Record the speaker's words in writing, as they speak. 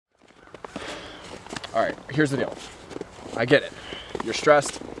All right, here's the deal. I get it. You're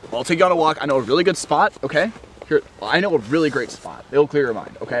stressed. I'll take you on a walk. I know a really good spot, okay? Here, I know a really great spot. It'll clear your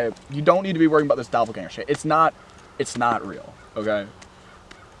mind, okay? You don't need to be worrying about this doppelganger shit. It's not real, okay?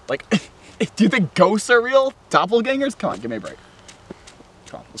 Like, do you think ghosts are real? Doppelgangers? Come on, give me a break.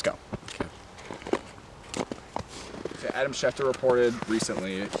 Come on, let's go. Okay. So Adam Schefter reported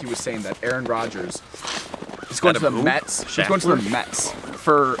recently, he was saying that Aaron Rodgers is going to the Mets. He's going to the Mets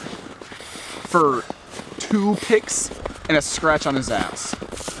for 2 picks and a scratch on his ass. I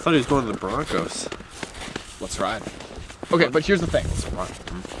thought he was going to the Broncos. Let's ride. Okay, but here's the thing.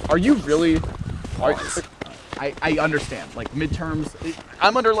 Are you really... I understand. Like, midterms...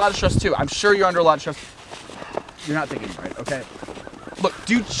 I'm under a lot of stress, too. I'm sure you're under a lot of stress. You're not thinking right, okay? Look,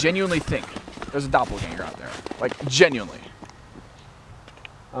 do you genuinely think there's a doppelganger out there? Like, genuinely?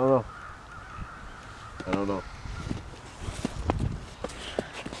 I don't know. I don't know.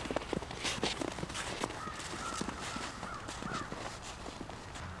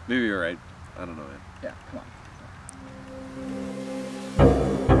 Maybe you're right. I don't know, man. Yeah, come on.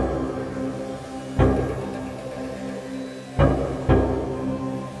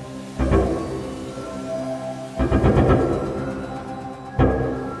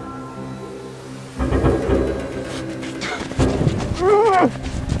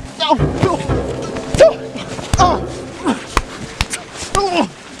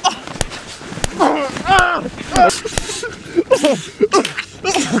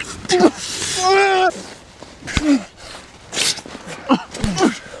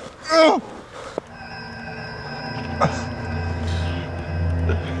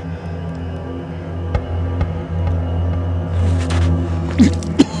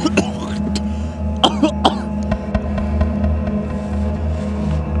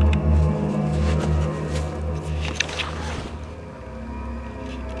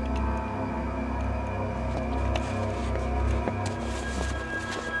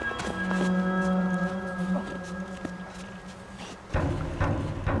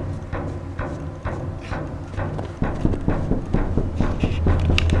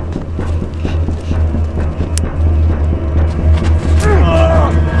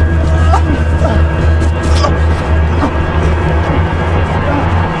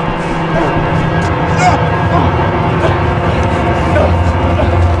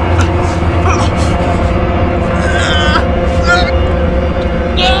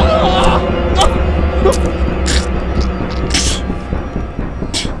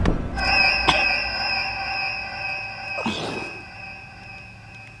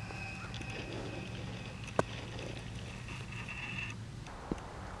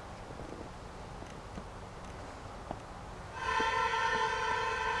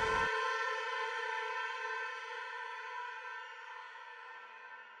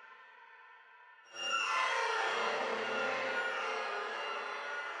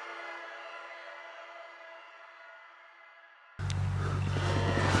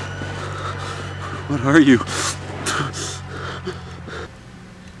 What are you?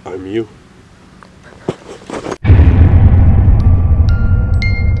 I'm you.